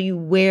 it will tell you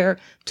where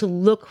to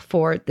look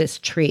for this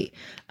tree.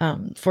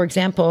 For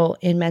example,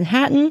 in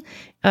Manhattan,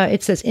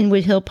 it says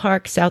Inwood Hill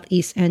Park,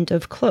 southeast end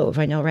of Clove.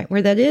 I know right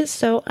where that is,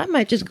 so I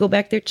might just go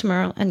back there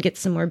tomorrow and get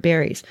some more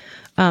berries.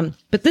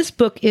 But this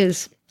book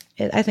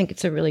I think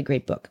it's a really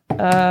great book.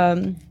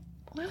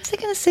 Was I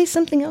going to say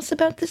something else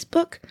about this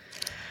book?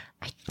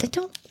 I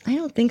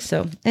don't think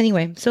so.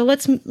 Anyway, so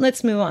let's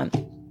move on.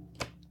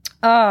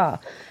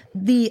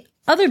 The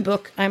other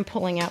book I'm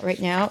pulling out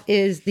right now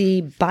is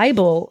the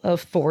Bible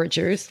of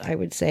foragers, I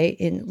would say,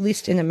 at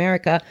least in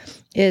America,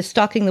 is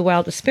Stalking the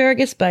Wild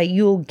Asparagus by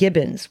Euell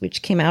Gibbons,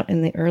 which came out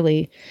in the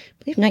early,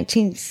 I believe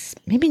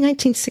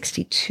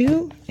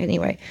 1962.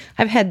 Anyway,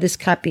 I've had this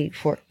copy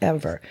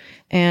forever,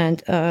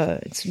 and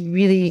it's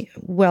really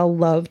well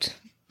loved.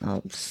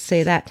 I'll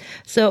say that.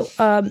 So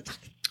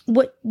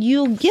what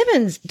Euell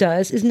Gibbons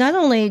does is not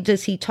only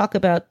does he talk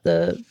about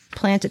the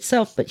plant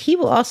itself, but he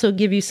will also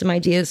give you some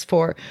ideas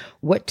for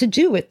what to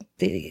do with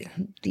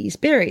these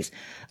berries.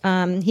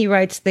 He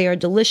writes, they are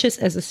delicious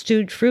as a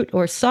stewed fruit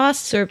or sauce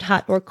served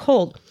hot or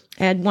cold.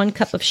 Add 1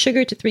 cup of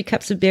sugar to 3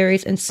 cups of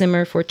berries and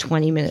simmer for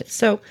 20 minutes.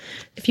 So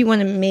if you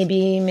want to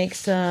maybe make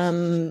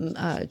some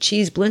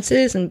cheese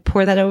blintzes and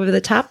pour that over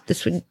the top,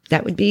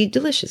 that would be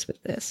delicious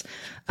with this.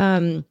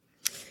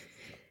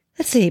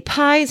 Let's see,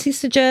 pies, he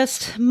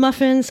suggests,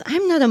 muffins.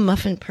 I'm not a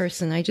muffin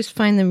person. I just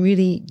find them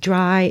really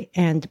dry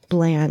and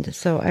bland,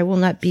 so I will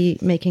not be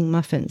making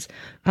muffins.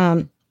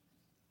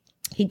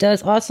 He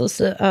does also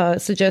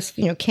suggest,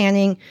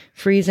 canning,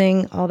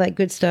 freezing, all that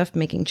good stuff,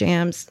 making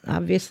jams,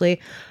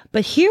 obviously.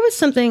 But here was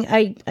something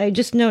I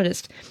just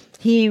noticed.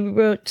 He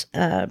wrote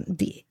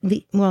the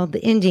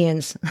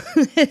Indians.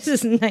 This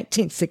is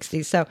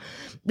 1960s. So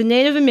the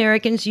Native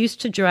Americans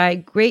used to dry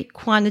great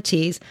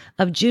quantities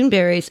of June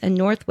berries and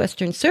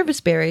northwestern service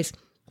berries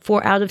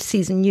for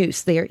out-of-season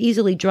use. They are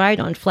easily dried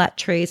on flat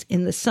trays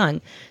in the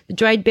sun. The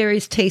dried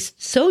berries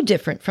taste so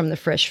different from the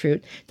fresh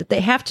fruit that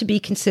they have to be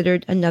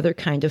considered another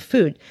kind of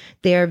food.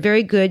 They are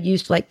very good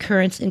used like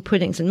currants in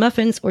puddings and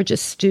muffins, or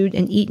just stewed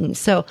and eaten.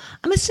 So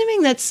I'm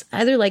assuming that's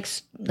either like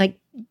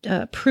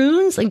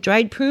prunes, like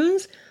dried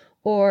prunes,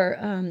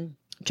 or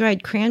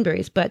dried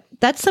cranberries. But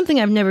that's something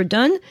I've never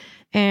done,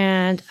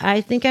 and I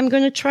think I'm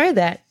going to try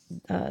that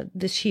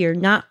this year,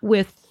 not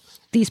with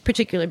these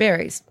particular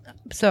berries.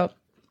 So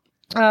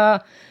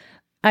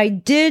I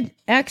did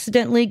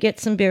accidentally get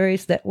some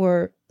berries that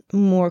were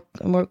more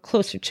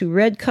closer to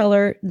red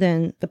color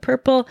than the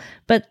purple,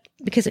 but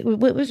because it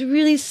was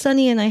really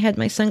sunny and I had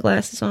my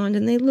sunglasses on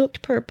and they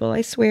looked purple,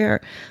 I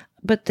swear,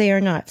 but they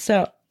are not.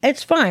 So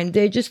it's fine.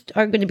 They just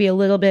are going to be a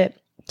little bit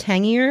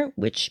tangier,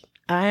 which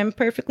I'm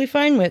perfectly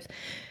fine with.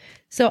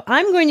 So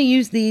I'm going to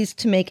use these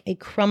to make a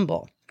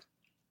crumble.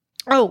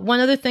 Oh, one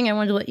other thing I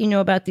wanted to let you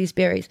know about these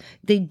berries.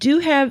 They do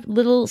have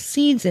little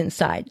seeds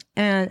inside,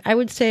 and I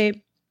would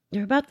say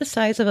they're about the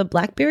size of a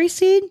blackberry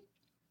seed,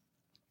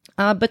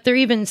 but they're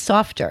even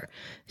softer.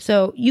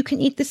 So you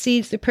can eat the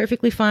seeds. They're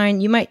perfectly fine.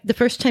 The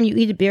first time you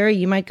eat a berry,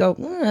 you might go,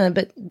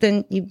 but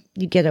then you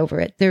get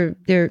over it. They're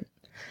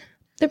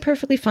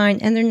perfectly fine,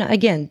 and they're not,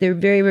 again, they're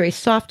very, very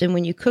soft, and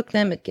when you cook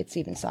them, it gets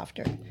even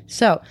softer.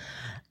 So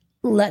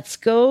let's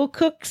go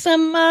cook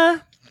some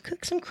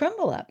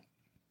crumble up.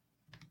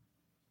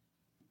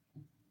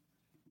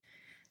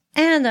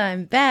 And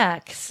I'm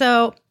back.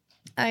 So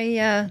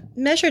I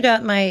measured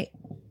out my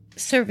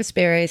service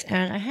berries,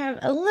 and I have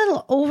a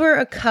little over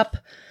a cup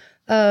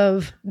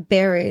of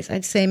berries.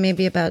 I'd say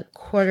maybe about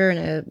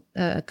a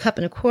cup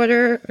and a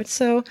quarter or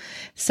so.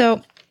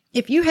 So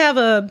if you have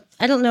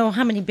I don't know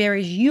how many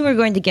berries you are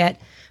going to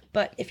get,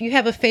 but if you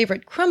have a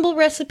favorite crumble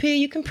recipe,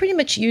 you can pretty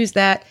much use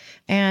that.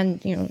 And,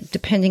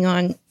 depending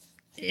on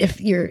if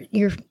your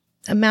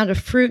amount of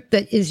fruit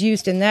that is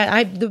used in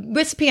that, the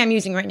recipe I'm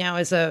using right now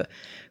is a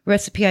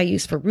recipe I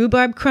use for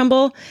rhubarb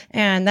crumble,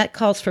 and that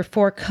calls for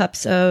 4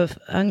 cups of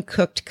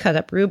uncooked cut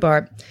up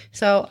rhubarb.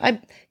 So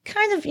I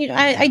kind of,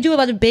 I do a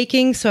lot of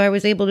baking, so I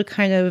was able to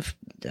kind of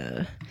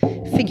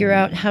figure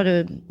out how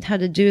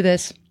to do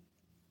this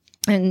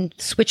and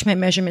switch my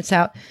measurements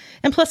out.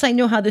 And plus I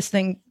know how this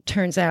thing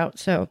turns out.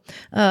 So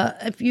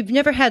if you've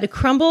never had a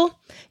crumble,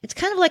 it's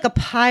kind of like a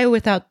pie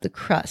without the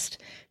crust.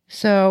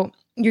 So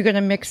you're going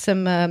to mix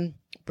some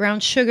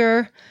brown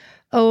sugar,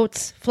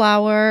 oats,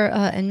 flour,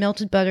 and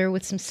melted butter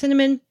with some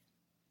cinnamon.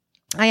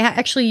 I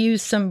actually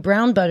used some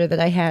brown butter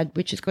that I had,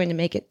 which is going to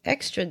make it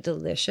extra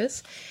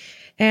delicious.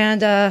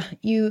 And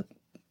you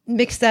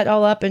mix that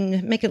all up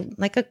and make it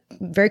like a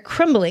very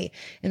crumbly.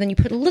 And then you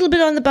put a little bit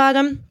on the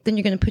bottom. Then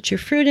you're going to put your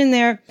fruit in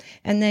there.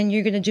 And then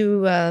you're going to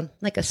do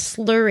like a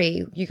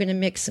slurry. You're going to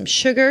mix some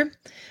sugar,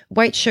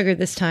 white sugar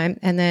this time,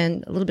 and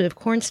then a little bit of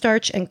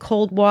cornstarch and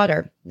cold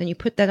water. Then you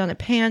put that on a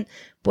pan,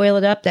 boil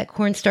it up. That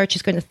cornstarch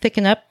is going to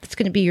thicken up. It's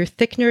going to be your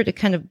thickener to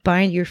kind of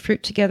bind your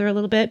fruit together a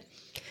little bit.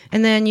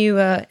 And then you,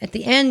 at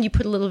the end, you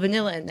put a little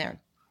vanilla in there.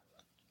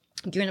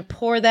 You're going to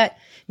pour that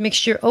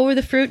mixture over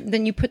the fruit, and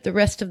then you put the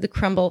rest of the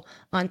crumble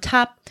on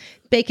top.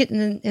 Bake it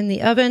in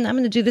the oven. I'm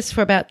going to do this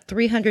for about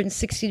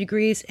 360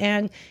 degrees.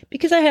 And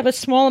because I have a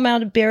small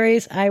amount of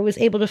berries, I was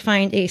able to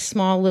find a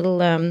small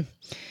little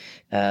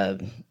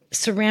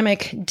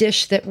ceramic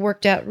dish that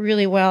worked out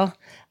really well.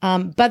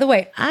 By the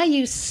way, I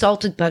use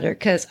salted butter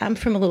because I'm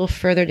from a little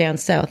further down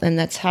south, and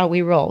that's how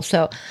we roll.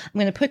 So I'm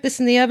going to put this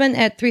in the oven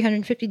at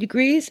 350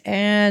 degrees,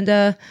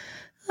 and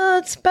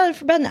it's for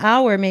about an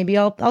hour maybe.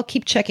 I'll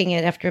keep checking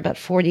it after about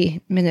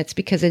 40 minutes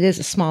because it is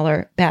a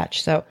smaller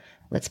batch. So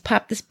let's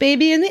pop this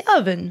baby in the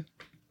oven.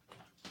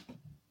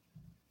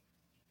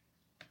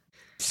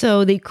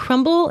 So the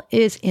crumble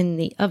is in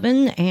the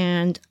oven,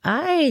 and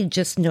I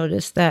just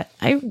noticed that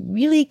I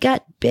really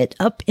got bit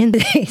up in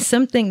the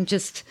something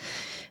just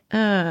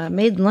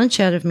made lunch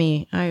out of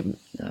me. I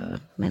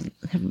have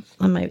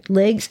on my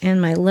legs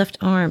and my left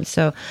arm.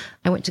 So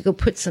I went to go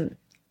put some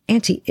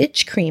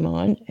anti-itch cream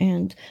on,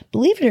 and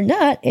believe it or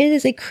not, it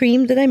is a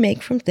cream that I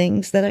make from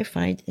things that I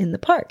find in the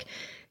park.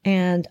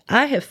 And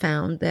I have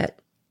found that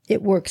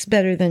it works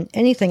better than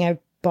anything I've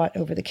bought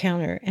over the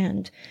counter.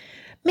 And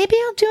maybe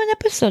I'll do an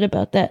episode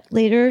about that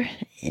later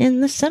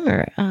in the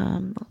summer.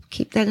 I'll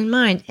keep that in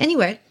mind.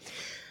 Anyway,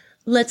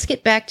 let's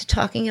get back to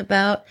talking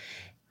about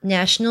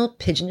National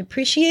Pigeon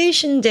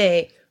Appreciation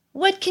Day.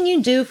 What can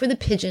you do for the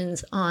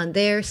pigeons on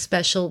their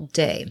special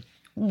day?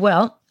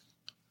 Well,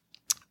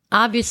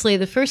 obviously,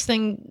 the first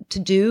thing to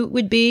do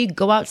would be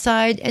go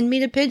outside and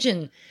meet a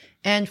pigeon.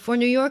 And for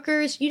New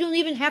Yorkers, you don't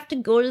even have to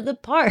go to the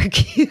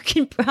park. You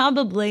can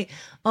probably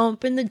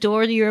open the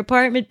door to your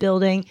apartment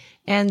building,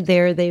 and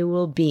there they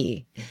will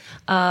be.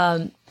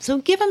 So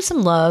give them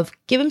some love.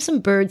 Give them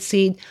some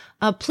birdseed.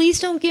 Please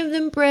don't give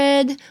them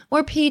bread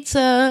or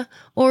pizza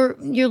or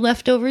your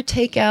leftover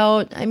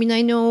takeout. I mean,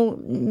 I know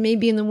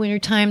maybe in the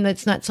wintertime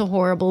that's not so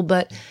horrible,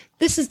 but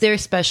this is their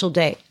special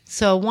day.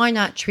 So why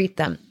not treat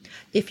them?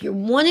 If you're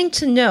wanting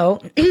to know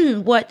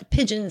what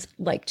pigeons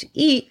like to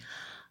eat,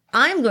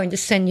 I'm going to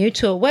send you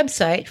to a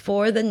website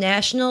for the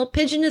National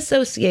Pigeon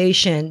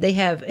Association.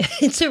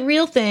 It's a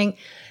real thing,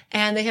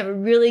 and they have a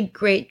really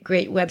great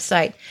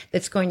website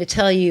that's going to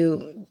tell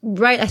you,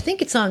 right, I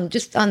think it's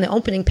just on the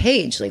opening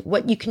page, like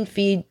what you can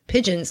feed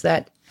pigeons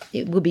that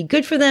it will be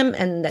good for them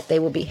and that they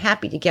will be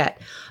happy to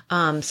get.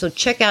 So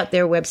check out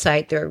their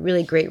website. They're a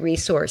really great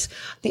resource.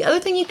 The other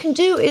thing you can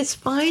do is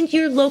find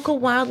your local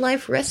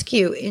wildlife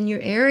rescue in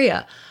your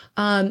area.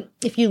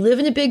 If you live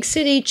in a big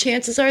city,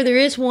 chances are there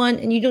is one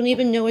and you don't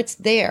even know it's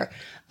there.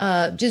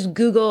 Just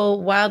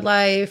Google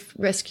wildlife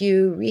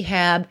rescue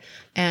rehab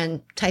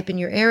and type in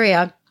your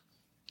area.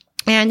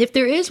 And if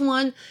there is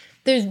one,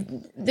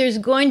 there's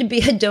going to be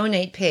a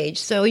donate page.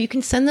 So you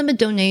can send them a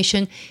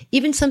donation,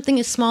 even something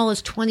as small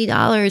as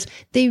 $20.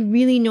 They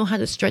really know how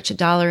to stretch a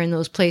dollar in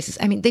those places.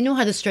 I mean, they know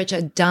how to stretch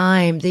a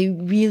dime. They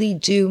really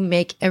do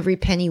make every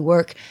penny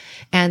work.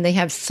 And they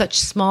have such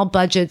small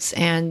budgets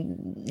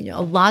and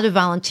a lot of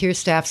volunteer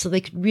staff, so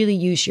they could really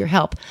use your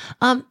help.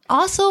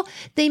 Also,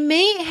 they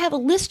may have a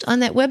list on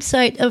that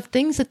website of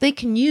things that they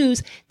can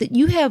use that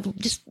you have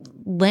just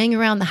laying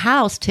around the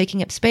house,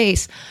 taking up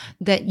space,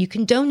 that you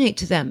can donate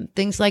to them.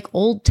 Things like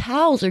old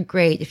towels are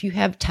great. If you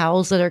have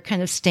towels that are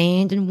kind of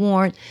stained and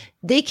worn,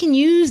 they can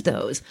use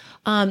those.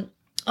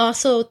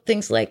 Also,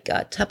 things like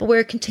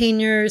Tupperware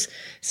containers,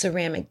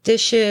 ceramic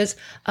dishes.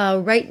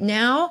 Right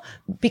now,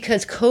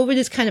 because COVID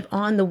is kind of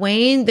on the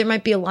wane, there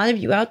might be a lot of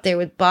you out there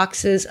with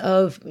boxes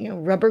of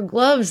rubber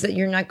gloves that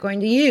you're not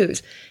going to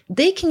use.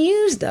 They can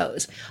use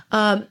those.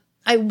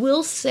 I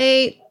will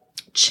say,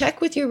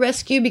 check with your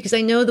rescue, because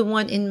I know the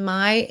one in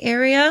my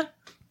area,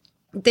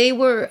 they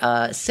were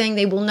saying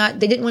they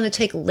didn't want to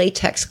take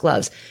latex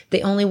gloves.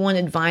 They only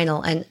wanted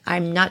vinyl. And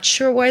I'm not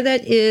sure why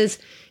that is.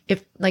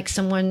 If like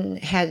someone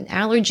had an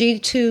allergy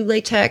to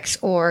latex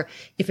or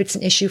if it's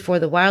an issue for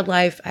the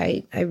wildlife,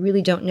 I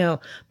really don't know.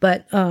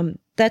 But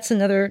that's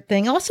another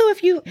thing. Also,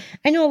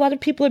 I know a lot of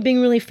people are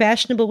being really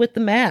fashionable with the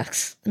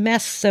masks.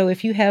 So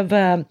if you have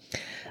a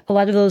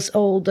lot of those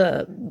old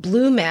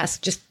blue masks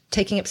just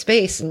taking up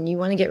space and you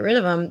want to get rid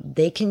of them,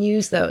 they can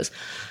use those.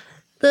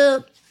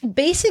 The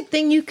basic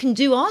thing you can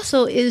do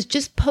also is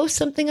just post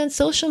something on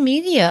social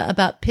media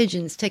about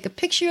pigeons. Take a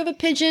picture of a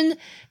pigeon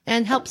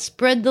and help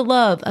spread the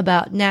love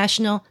about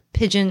National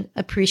Pigeon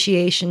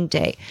Appreciation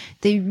Day.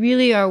 They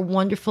really are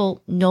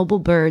wonderful, noble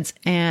birds,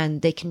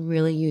 and they can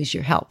really use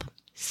your help.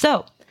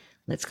 So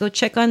let's go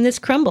check on this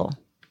crumble.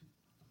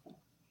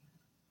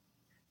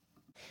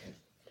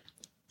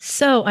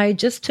 So I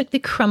just took the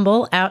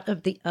crumble out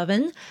of the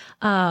oven.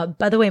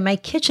 By the way, my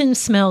kitchen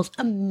smells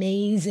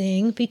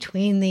amazing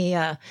between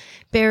the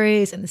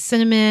berries and the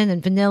cinnamon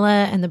and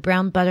vanilla and the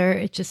brown butter.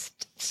 It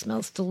just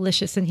smells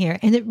delicious in here.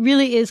 And it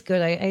really is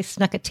good. I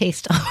snuck a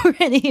taste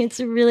already. It's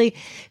really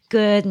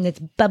good and it's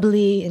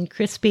bubbly and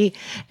crispy.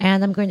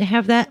 And I'm going to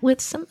have that with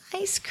some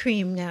ice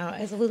cream now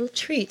as a little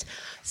treat.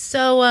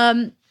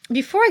 So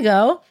before I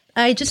go,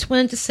 I just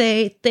wanted to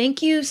say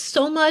thank you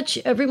so much,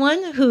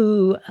 everyone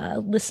who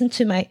listened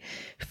to my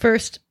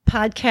first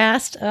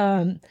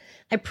podcast.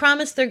 I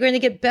promise they're going to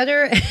get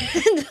better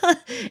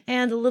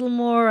and a little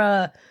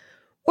more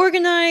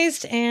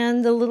organized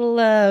and a little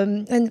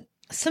and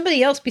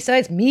somebody else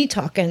besides me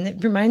talking.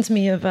 It reminds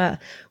me of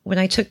when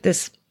I took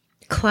this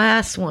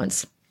class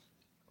once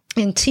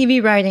in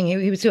TV writing.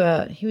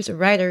 He was a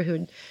writer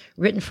who'd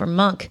written for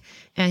Monk,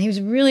 and he was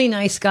a really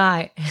nice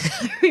guy.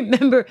 I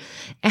remember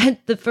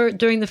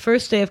during the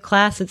first day of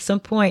class, at some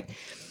point,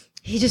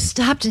 he just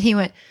stopped and he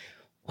went,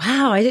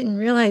 "Wow, I didn't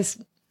realize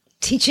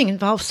teaching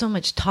involves so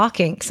much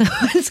talking." So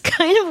it's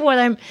kind of what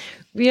I'm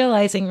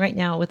realizing right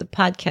now with the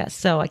podcast.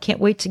 So I can't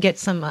wait to get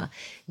some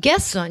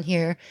guests on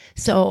here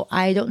so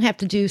I don't have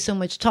to do so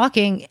much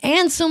talking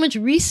and so much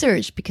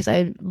research, because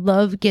I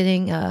love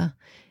getting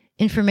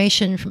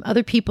information from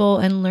other people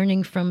and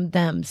learning from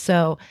them.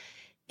 So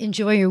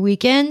enjoy your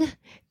weekend.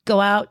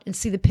 Go out and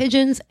see the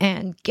pigeons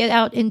and get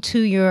out into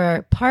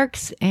your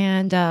parks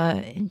and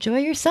enjoy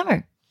your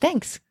summer.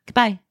 Thanks.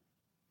 Goodbye.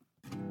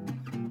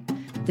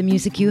 The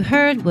music you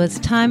heard was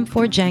Time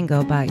for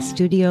Django by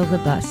Studio Le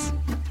Bus.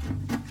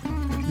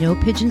 No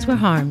pigeons were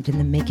harmed in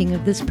the making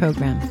of this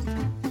program.